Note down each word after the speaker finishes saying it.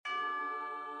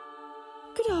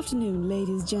Good afternoon,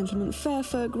 ladies, gentlemen, fair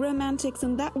folk, romantics,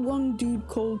 and that one dude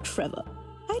called Trevor.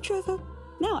 Hi, Trevor.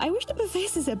 Now, I wish to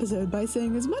preface this episode by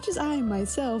saying as much as I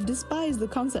myself despise the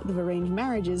concept of arranged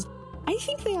marriages, I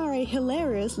think they are a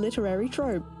hilarious literary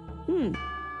trope.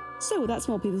 So, with that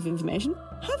small piece of information,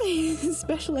 have a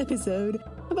special episode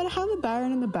about how the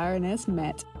Baron and the Baroness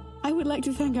met. I would like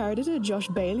to thank our editor, Josh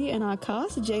Bailey, and our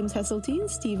cast, James Hesseltine,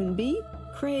 Stephen B.,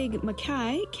 Craig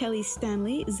Mackay, Kelly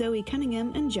Stanley, Zoe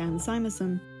Cunningham, and Jan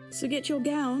Simonson. So get your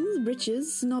gowns,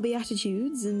 breeches, snobby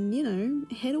attitudes,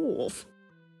 and, head off.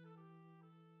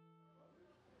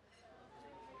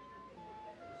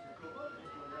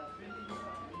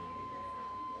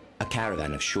 A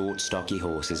caravan of short, stocky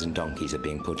horses and donkeys are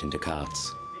being put into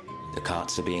carts. The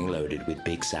carts are being loaded with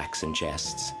big sacks and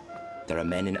chests. There are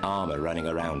men in armour running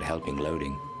around helping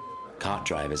loading. Cart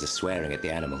drivers are swearing at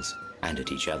the animals and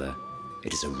at each other.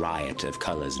 It is a riot of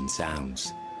colours and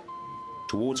sounds.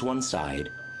 Towards one side,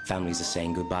 families are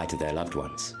saying goodbye to their loved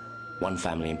ones. One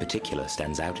family in particular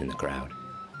stands out in the crowd.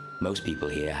 Most people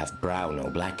here have brown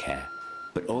or black hair,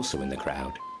 but also in the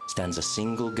crowd stands a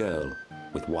single girl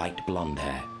with white blonde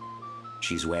hair.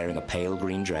 She's wearing a pale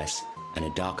green dress and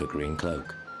a darker green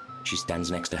cloak. She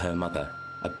stands next to her mother,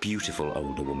 a beautiful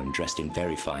older woman dressed in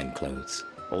very fine clothes,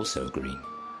 also green.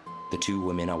 The two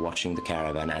women are watching the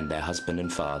caravan and their husband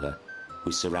and father,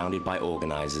 who's surrounded by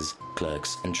organisers,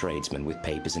 clerks and tradesmen with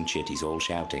papers and chitties all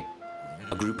shouting.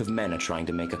 A group of men are trying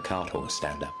to make a cart horse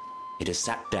stand up. It has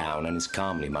sat down and is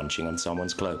calmly munching on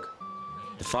someone's cloak.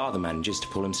 The father manages to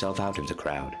pull himself out of the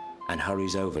crowd and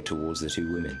hurries over towards the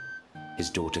two women. His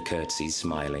daughter curtsies,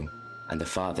 smiling, and the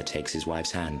father takes his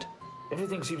wife's hand.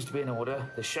 Everything seems to be in order.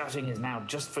 The shouting is now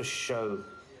just for show.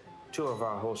 2 of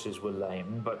our horses were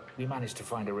lame, but we managed to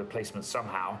find a replacement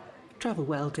somehow. Travel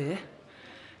well, dear.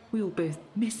 We'll both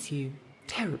miss you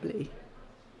terribly.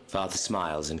 Father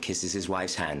smiles and kisses his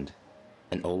wife's hand.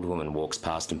 An old woman walks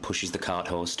past and pushes the cart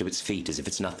horse to its feet as if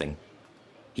it's nothing.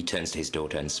 He turns to his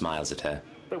daughter and smiles at her.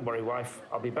 Don't worry, wife.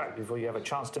 I'll be back before you have a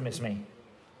chance to miss me.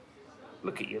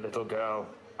 Look at you, little girl.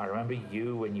 I remember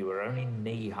you when you were only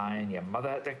knee-high and your mother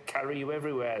had to carry you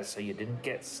everywhere so you didn't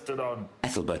get stood on.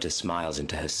 Ethelberta smiles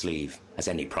into her sleeve, as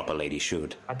any proper lady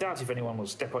should. I doubt if anyone will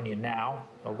step on you now,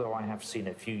 although I have seen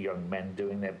a few young men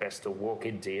doing their best to walk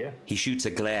into you. He shoots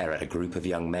a glare at a group of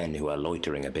young men who are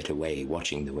loitering a bit away,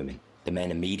 watching the women. The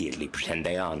men immediately pretend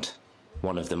they aren't.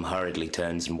 One of them hurriedly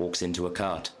turns and walks into a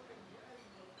cart.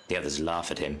 The others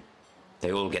laugh at him.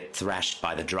 They all get thrashed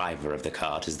by the driver of the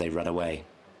cart as they run away.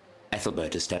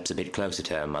 Ethelberta steps a bit closer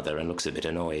to her mother and looks a bit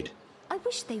annoyed. I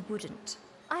wish they wouldn't.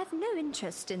 I have no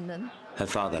interest in them. Her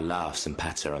father laughs and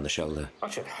pats her on the shoulder. I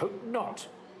should hope not.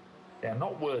 They are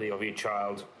not worthy of you,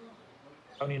 child.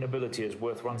 Only nobility is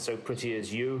worth one so pretty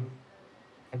as you.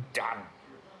 And damn.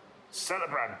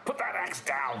 Celebrant, put that axe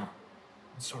down.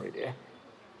 I'm sorry, dear.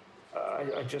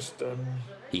 I just.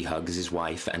 He hugs his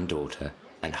wife and daughter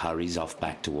and hurries off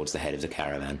back towards the head of the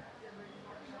caravan.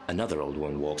 Another old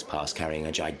woman walks past carrying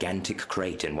a gigantic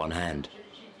crate in one hand.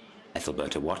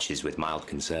 Ethelberta watches with mild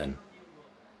concern.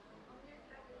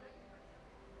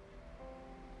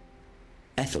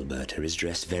 Ethelberta is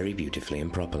dressed very beautifully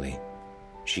and properly.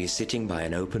 She is sitting by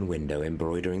an open window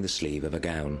embroidering the sleeve of a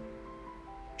gown.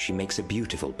 She makes a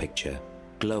beautiful picture,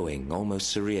 glowing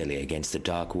almost surreally against the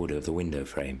dark wood of the window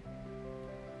frame.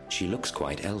 She looks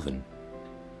quite elven.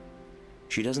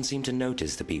 She doesn't seem to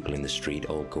notice the people in the street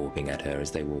all gawping at her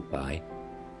as they walk by.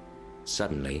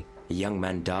 Suddenly, a young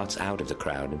man darts out of the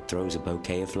crowd and throws a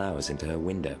bouquet of flowers into her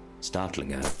window, startling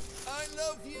her. I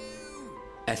love you!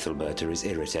 Ethelberta is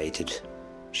irritated.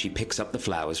 She picks up the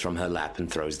flowers from her lap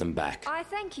and throws them back. I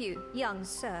thank you, young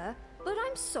sir, but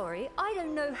I'm sorry, I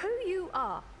don't know who you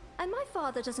are, and my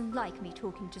father doesn't like me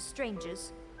talking to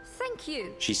strangers. Thank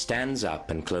you. She stands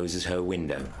up and closes her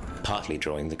window, partly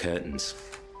drawing the curtains,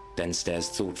 then stares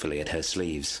thoughtfully at her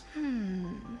sleeves.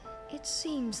 It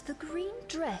seems the green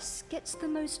dress gets the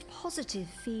most positive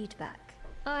feedback.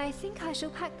 I think I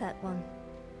shall pack that one.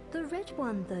 The red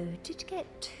one, though, did get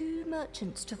 2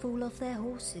 merchants to fall off their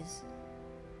horses.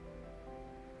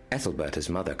 Ethelberta's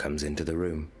mother comes into the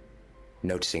room.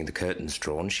 Noticing the curtains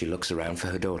drawn, she looks around for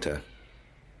her daughter.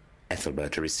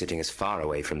 Ethelberta is sitting as far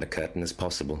away from the curtain as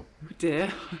possible. Oh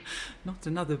dear, not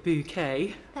another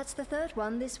bouquet. That's the 3rd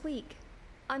one this week.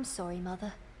 I'm sorry,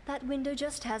 Mother. That window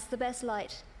just has the best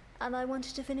light, and I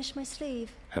wanted to finish my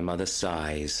sleeve. Her mother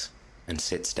sighs and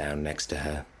sits down next to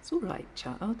her. It's all right,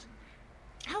 child.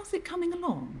 How's it coming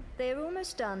along? They're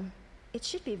almost done. It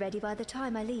should be ready by the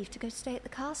time I leave to go stay at the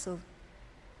castle.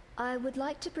 I would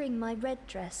like to bring my red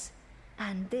dress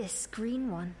and this green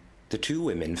one. The two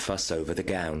women fuss over the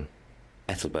gown.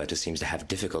 Ethelberta seems to have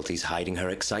difficulties hiding her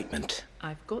excitement.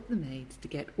 I've got the maids to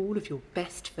get all of your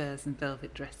best furs and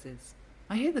velvet dresses.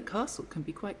 I hear the castle can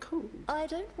be quite cold. I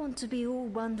don't want to be all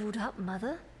bundled up,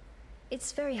 Mother.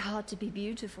 It's very hard to be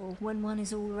beautiful when one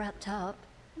is all wrapped up.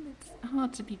 It's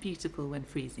hard to be beautiful when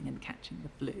freezing and catching the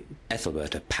flu.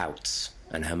 Ethelberta pouts,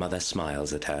 and her mother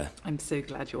smiles at her. I'm so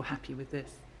glad you're happy with this.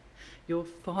 Your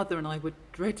father and I were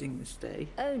dreading this day.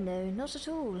 Oh no, not at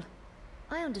all.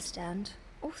 I understand.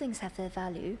 All things have their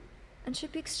value, and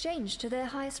should be exchanged to their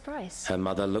highest price. Her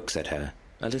mother looks at her,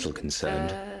 a little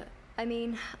concerned. I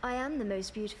mean, I am the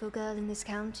most beautiful girl in this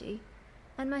county,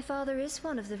 and my father is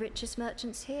one of the richest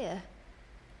merchants here.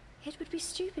 It would be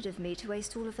stupid of me to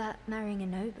waste all of that marrying a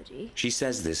nobody. She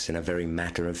says this in a very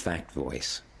matter-of-fact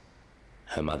voice.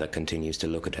 Her mother continues to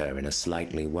look at her in a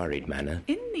slightly worried manner.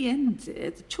 In the end,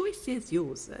 dear, the choice is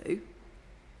yours, though.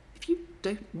 If you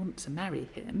don't want to marry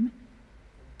him,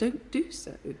 don't do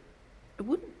so. I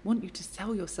wouldn't want you to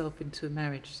sell yourself into a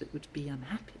marriage that would be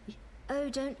unhappy. Oh,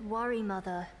 don't worry,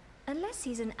 Mother. Unless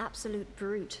he's an absolute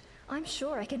brute, I'm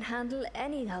sure I can handle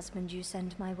any husband you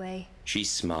send my way. She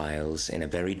smiles in a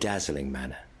very dazzling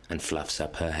manner and fluffs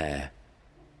up her hair.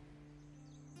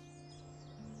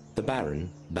 The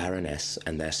Baron, Baroness,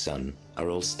 and their son are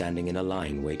all standing in a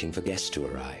line waiting for guests to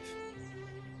arrive.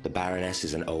 The Baroness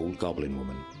is an old goblin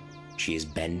woman. She is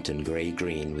bent and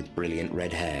grey-green with brilliant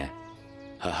red hair.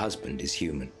 Her husband is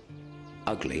human.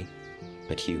 Ugly,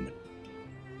 but human.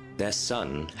 Their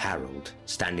son, Harold,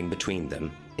 standing between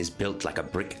them, is built like a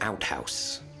brick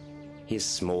outhouse. He has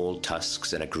small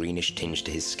tusks and a greenish tinge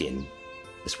to his skin,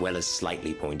 as well as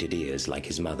slightly pointed ears like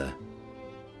his mother.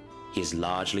 He is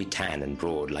largely tan and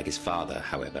broad like his father,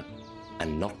 however,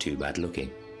 and not too bad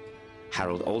looking.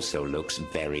 Harold also looks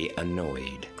very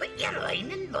annoyed. Quit your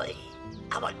whining, boy.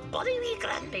 I want bloody wee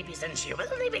grandbabies, and she will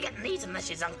only be getting these unless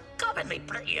she's uncommonly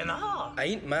pretty and all. I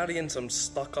ain't marrying some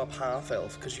stuck-up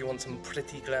half-elf because you want some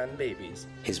pretty grandbabies.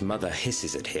 His mother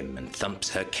hisses at him and thumps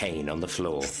her cane on the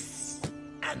floor.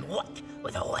 And what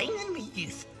with a whining wee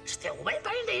youth still wet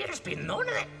behind the ears being none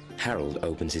of it? Harold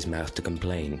opens his mouth to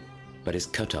complain, but is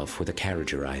cut off with a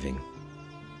carriage arriving.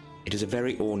 It is a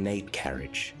very ornate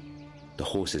carriage. The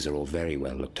horses are all very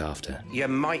well looked after. You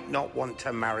might not want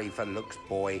to marry for looks,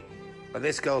 boy, but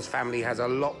this girl's family has a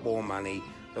lot more money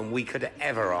than we could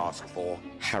ever ask for.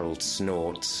 Harold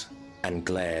snorts and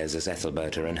glares as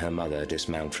Ethelberta and her mother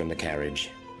dismount from the carriage.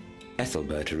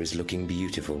 Ethelberta is looking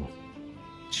beautiful.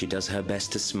 She does her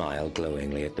best to smile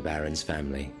glowingly at the Baron's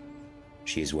family.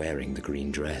 She is wearing the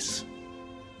green dress.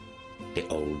 The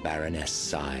old Baroness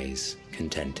sighs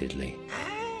contentedly.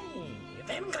 Aye,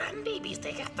 them grandbabies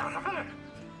take after her.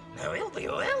 Now we'll be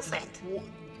well set.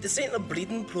 This ain't a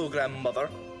breeding programme, Mother.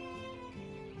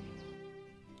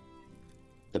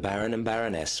 The Baron and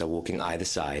Baroness are walking either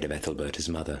side of Ethelberta's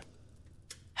mother.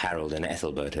 Harold and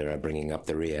Ethelberta are bringing up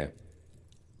the rear.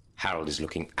 Harold is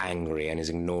looking angry and is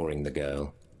ignoring the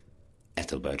girl.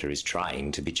 Ethelberta is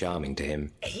trying to be charming to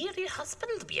him. I hear your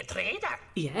husband be a trader.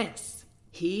 Yes,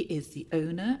 he is the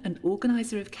owner and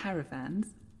organiser of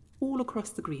caravans all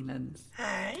across the Greenlands.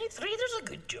 Aye, trader's a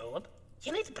good job.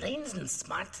 You need brains and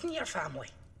smarts in your family.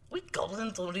 We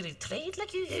goblins don't really trade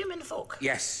like you human folk.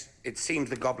 Yes, it seems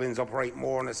the goblins operate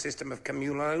more on a system of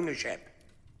communal ownership.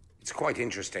 It's quite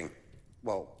interesting.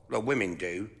 Well, the women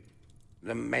do.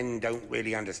 The men don't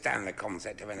really understand the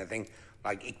concept of anything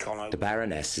like economy. The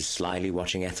Baroness is slyly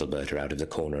watching Ethelberta out of the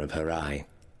corner of her eye.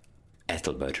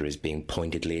 Ethelberta is being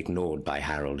pointedly ignored by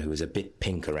Harold, who is a bit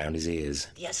pink around his ears.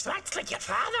 You slacks like your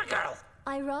father, girl.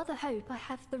 I rather hope I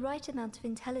have the right amount of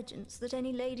intelligence that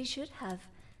any lady should have,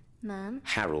 ma'am.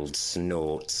 Harold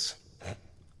snorts.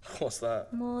 What's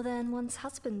that? More than one's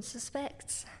husband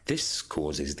suspects. This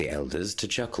causes the elders to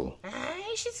chuckle.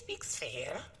 Aye, she speaks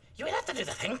fair. You will have to do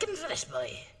the thinking for this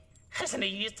boy. Hasn't he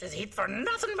used his head for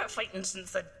nothing but fighting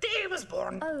since the day he was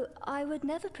born? Oh, I would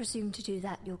never presume to do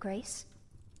that, Your Grace.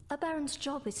 A baron's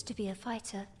job is to be a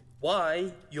fighter.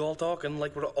 Why? You all talking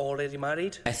like we're already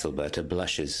married? Ethelberta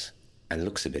blushes and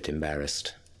looks a bit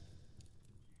embarrassed.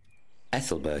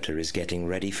 Ethelberta is getting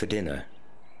ready for dinner.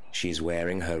 She is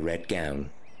wearing her red gown.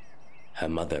 Her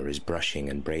mother is brushing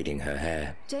and braiding her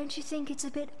hair. Don't you think it's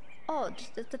a bit odd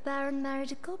that the Baron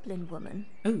married a goblin woman?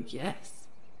 Oh, yes.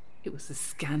 It was the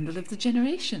scandal of the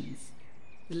generations.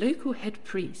 The local head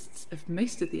priests of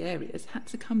most of the areas had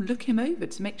to come look him over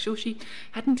to make sure she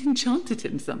hadn't enchanted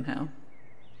him somehow.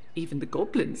 Even the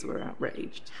goblins were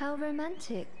outraged. How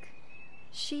romantic.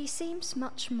 She seems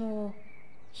much more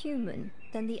human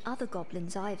than the other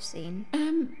goblins I've seen.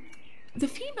 The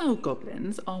female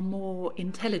goblins are more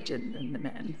intelligent than the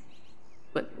men.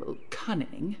 Well,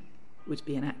 cunning would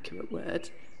be an accurate word.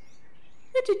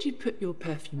 Where did you put your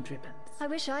perfumed ribbons? I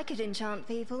wish I could enchant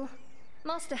people.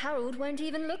 Master Harold won't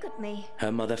even look at me.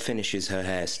 Her mother finishes her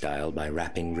hairstyle by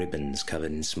wrapping ribbons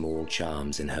covered in small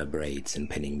charms in her braids and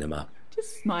pinning them up.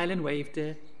 Just smile and wave,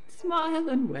 dear. Smile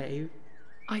and wave.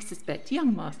 I suspect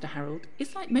young Master Harold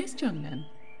is like most young men.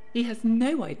 He has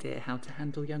no idea how to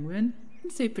handle young women,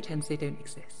 and so pretends they don't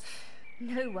exist.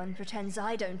 No one pretends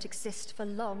I don't exist for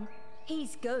long.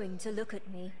 He's going to look at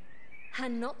me,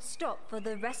 and not stop for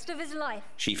the rest of his life.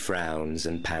 She frowns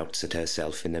and pouts at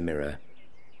herself in the mirror.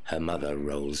 Her mother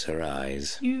rolls her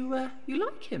eyes. You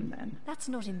like him, then? That's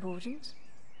not important.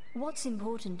 What's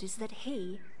important is that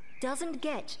he doesn't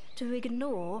get to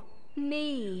ignore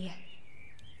me.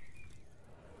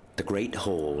 The great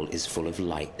hall is full of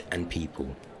light and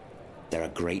people. There are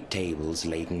great tables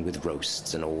laden with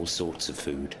roasts and all sorts of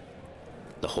food.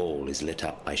 The hall is lit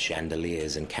up by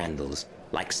chandeliers and candles,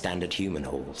 like standard human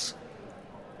halls.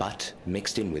 But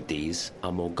mixed in with these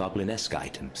are more goblinesque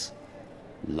items.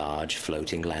 Large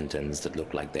floating lanterns that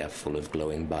look like they are full of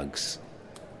glowing bugs.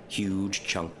 Huge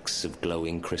chunks of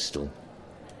glowing crystal.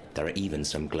 There are even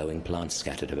some glowing plants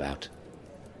scattered about.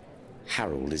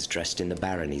 Harold is dressed in the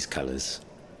barony's colours.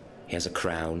 He has a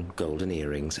crown, golden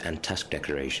earrings, and tusk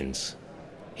decorations.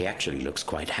 He actually looks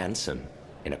quite handsome,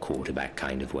 in a quarterback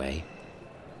kind of way.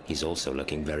 He's also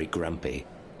looking very grumpy.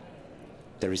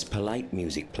 There is polite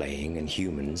music playing, and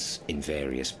humans, in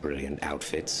various brilliant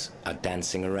outfits, are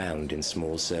dancing around in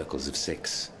small circles of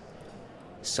 6.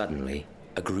 Suddenly,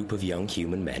 a group of young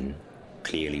human men,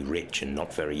 clearly rich and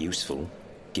not very useful,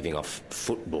 giving off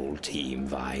football team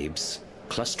vibes,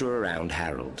 cluster around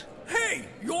Harold. Hey,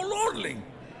 you're lordling!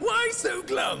 Why so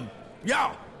glum?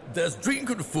 Yeah, there's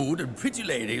drink and food and pretty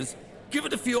ladies. Give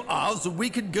it a few hours and we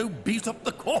can go beat up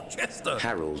the Colchester.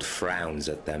 Harold frowns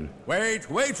at them. Wait,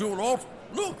 you lot.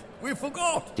 Look, we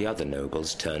forgot. The other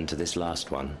nobles turn to this last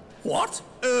one. What?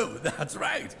 Oh, that's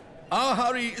right. Our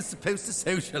Harry is supposed to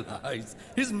socialize.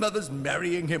 His mother's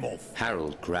marrying him off.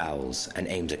 Harold growls and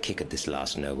aims a kick at this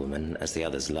last nobleman as the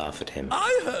others laugh at him.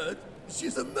 I heard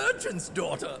she's a merchant's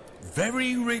daughter.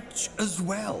 Very rich as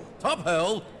well. Top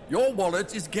hell, your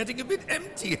wallet is getting a bit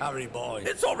empty, Harry boy.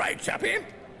 It's all right, chappie.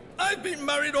 I've been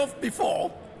married off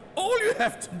before. All you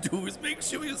have to do is make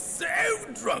sure you're so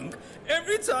drunk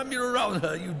every time you're around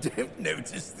her you don't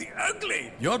notice the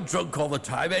ugly. You're drunk all the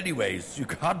time anyways. You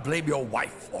can't blame your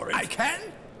wife for it. I can,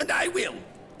 and I will.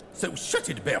 So shut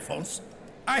it, Bearfons.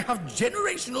 I have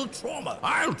generational trauma.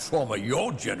 I'll trauma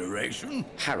your generation.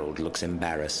 Harold looks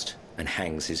embarrassed and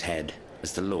hangs his head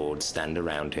as the lords stand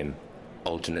around him,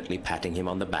 alternately patting him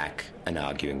on the back and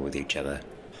arguing with each other.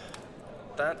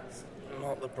 That's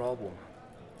not the problem.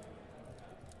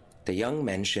 The young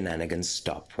men's shenanigans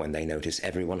stop when they notice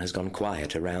everyone has gone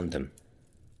quiet around them.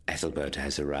 Ethelberta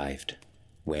has arrived,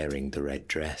 wearing the red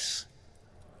dress.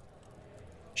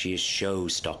 She is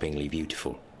show-stoppingly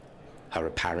beautiful. Her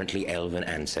apparently elven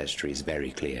ancestry is very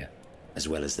clear, as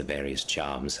well as the various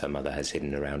charms her mother has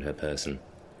hidden around her person.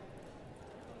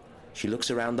 She looks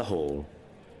around the hall,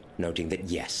 noting that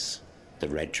yes, the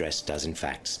red dress does in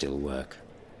fact still work.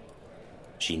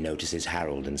 She notices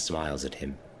Harold and smiles at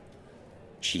him.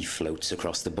 She floats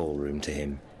across the ballroom to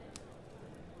him.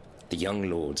 The young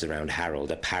lords around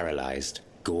Harold are paralyzed,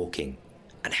 gawking,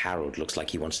 and Harold looks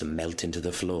like he wants to melt into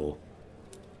the floor.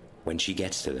 When she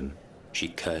gets to them, she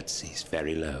curtsies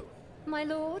very low. My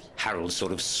lord? Harold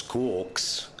sort of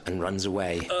squawks and runs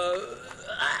away.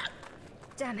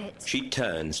 Damn it. She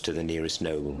turns to the nearest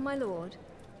noble. My lord,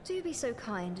 do be so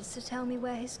kind as to tell me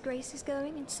where his grace is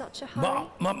going in such a hurry.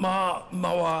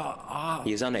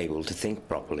 He is unable to think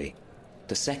properly.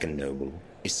 The second noble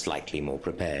is slightly more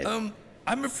prepared.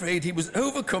 I'm afraid he was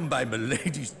overcome by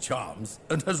Milady's charms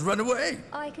and has run away.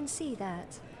 I can see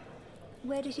that.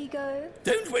 Where did he go?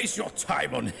 Don't waste your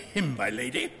time on him, my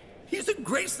lady. He's a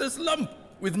graceless lump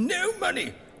with no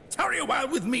money. Tarry a while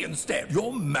with me instead.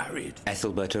 You're married.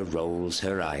 Ethelberta rolls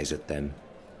her eyes at them,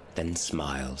 then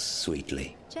smiles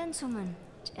sweetly. Gentlemen,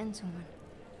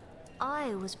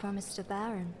 I was promised a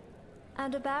baron,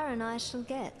 and a baron I shall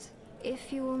get,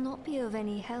 if you will not be of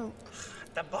any help.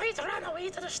 The boys ran away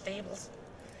to the stables.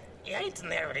 He ain't in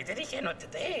there, really, did he? Came out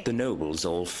today. The nobles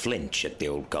all flinch at the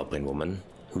old goblin woman,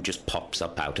 who just pops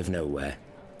up out of nowhere.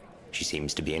 She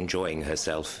seems to be enjoying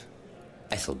herself.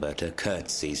 Ethelberta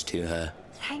curtsies to her.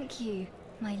 Thank you,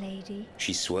 my lady.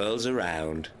 She swirls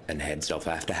around and heads off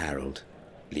after Harold,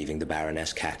 leaving the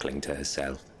Baroness cackling to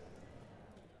herself.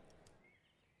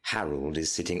 Harold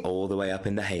is sitting all the way up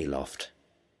in the hayloft,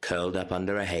 curled up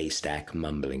under a haystack,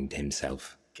 mumbling to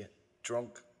himself. Get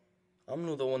drunk. I'm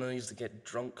not the one who needs to get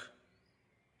drunk.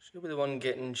 She'll be the one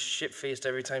getting shit-faced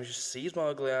every time she sees my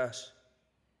ugly ass.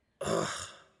 Ugh.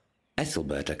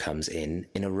 Ethelberta comes in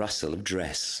a rustle of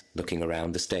dress, looking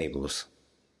around the stables.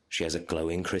 She has a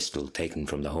glowing crystal taken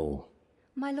from the hall.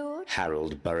 My lord?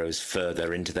 Harold burrows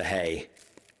further into the hay.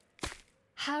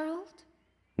 Harold?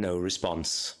 No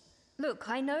response. Look,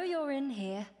 I know you're in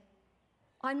here.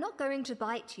 I'm not going to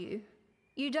bite you.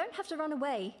 You don't have to run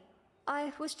away.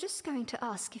 I was just going to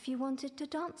ask if you wanted to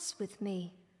dance with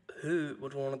me. Who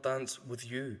would want to dance with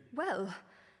you? Well,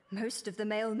 most of the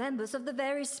male members of the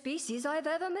various species I've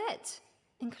ever met,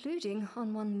 including,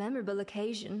 on one memorable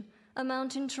occasion, a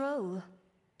mountain troll.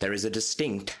 There is a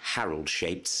distinct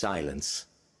Harold-shaped silence.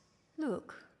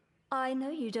 Look, I know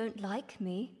you don't like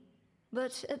me,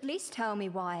 but at least tell me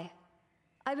why.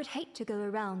 I would hate to go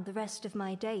around the rest of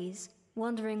my days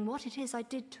wondering what it is I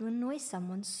did to annoy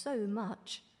someone so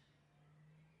much.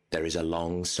 There is a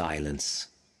long silence.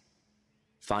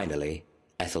 Finally,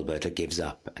 Ethelberta gives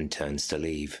up and turns to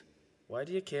leave. Why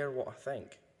do you care what I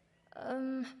think?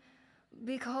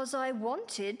 Because I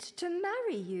wanted to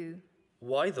marry you.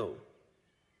 Why though?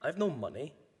 I've no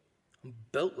money. I'm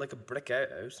built like a brick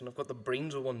outhouse, and I've got the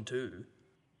brains of one too.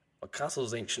 My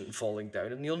castle's ancient and falling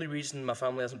down, and the only reason my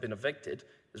family hasn't been evicted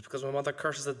is because my mother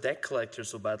curses the debt collectors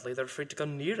so badly they're afraid to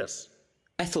come near us.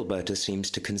 Ethelberta seems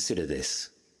to consider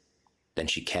this. Then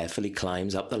she carefully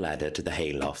climbs up the ladder to the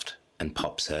hayloft and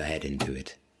pops her head into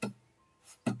it.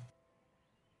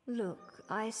 Look,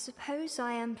 I suppose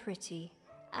I am pretty,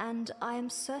 and I am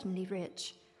certainly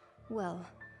rich. Well,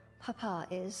 Papa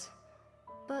is.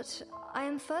 But I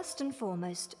am first and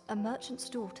foremost a merchant's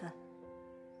daughter.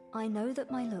 I know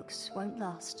that my looks won't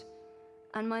last,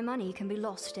 and my money can be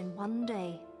lost in one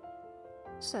day.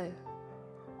 So,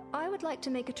 I would like to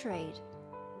make a trade.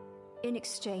 In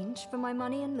exchange for my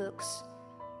money and looks,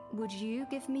 would you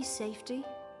give me safety,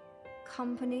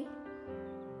 company,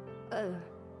 oh,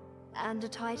 and a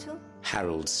title?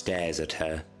 Harold stares at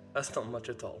her. That's not much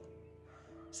at all.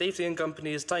 Safety and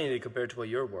company is tiny compared to what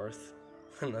you're worth.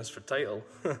 And as for title...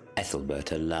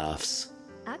 Ethelberta laughs.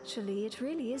 Actually, it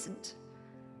really isn't.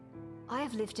 I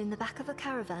have lived in the back of a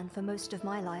caravan for most of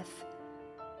my life.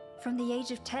 From the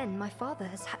age of 10, my father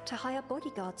has had to hire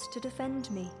bodyguards to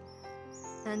defend me.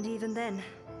 And even then,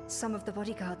 some of the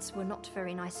bodyguards were not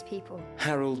very nice people.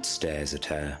 Harold stares at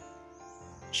her.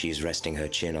 She is resting her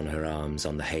chin on her arms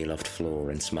on the hayloft floor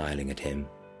and smiling at him.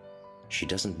 She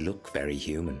doesn't look very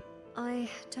human. I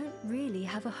don't really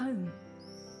have a home.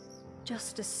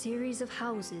 Just a series of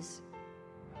houses.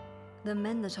 The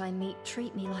men that I meet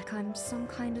treat me like I'm some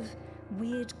kind of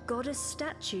weird goddess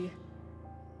statue.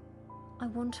 I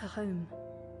want a home.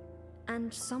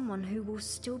 And someone who will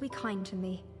still be kind to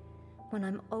me when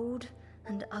I'm old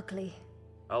and ugly.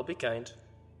 I'll be kind.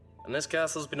 And this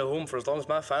castle's been a home for as long as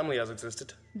my family has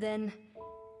existed. Then,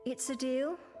 it's a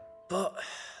deal? But,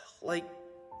 like,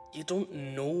 you don't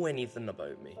know anything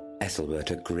about me.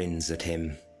 Ethelberta grins at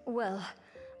him. Well,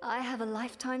 I have a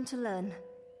lifetime to learn.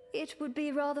 It would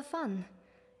be rather fun,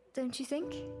 don't you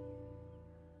think?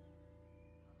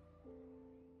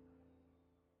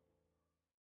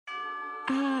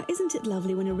 Isn't it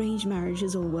lovely when arranged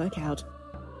marriages all work out?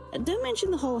 Don't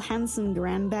mention the whole handsome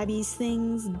grandbabbies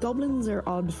things. Goblins are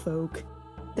odd folk.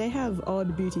 They have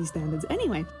odd beauty standards.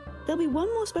 Anyway, there'll be one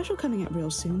more special coming up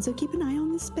real soon, so keep an eye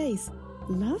on this space.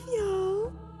 Love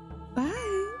y'all. Bye.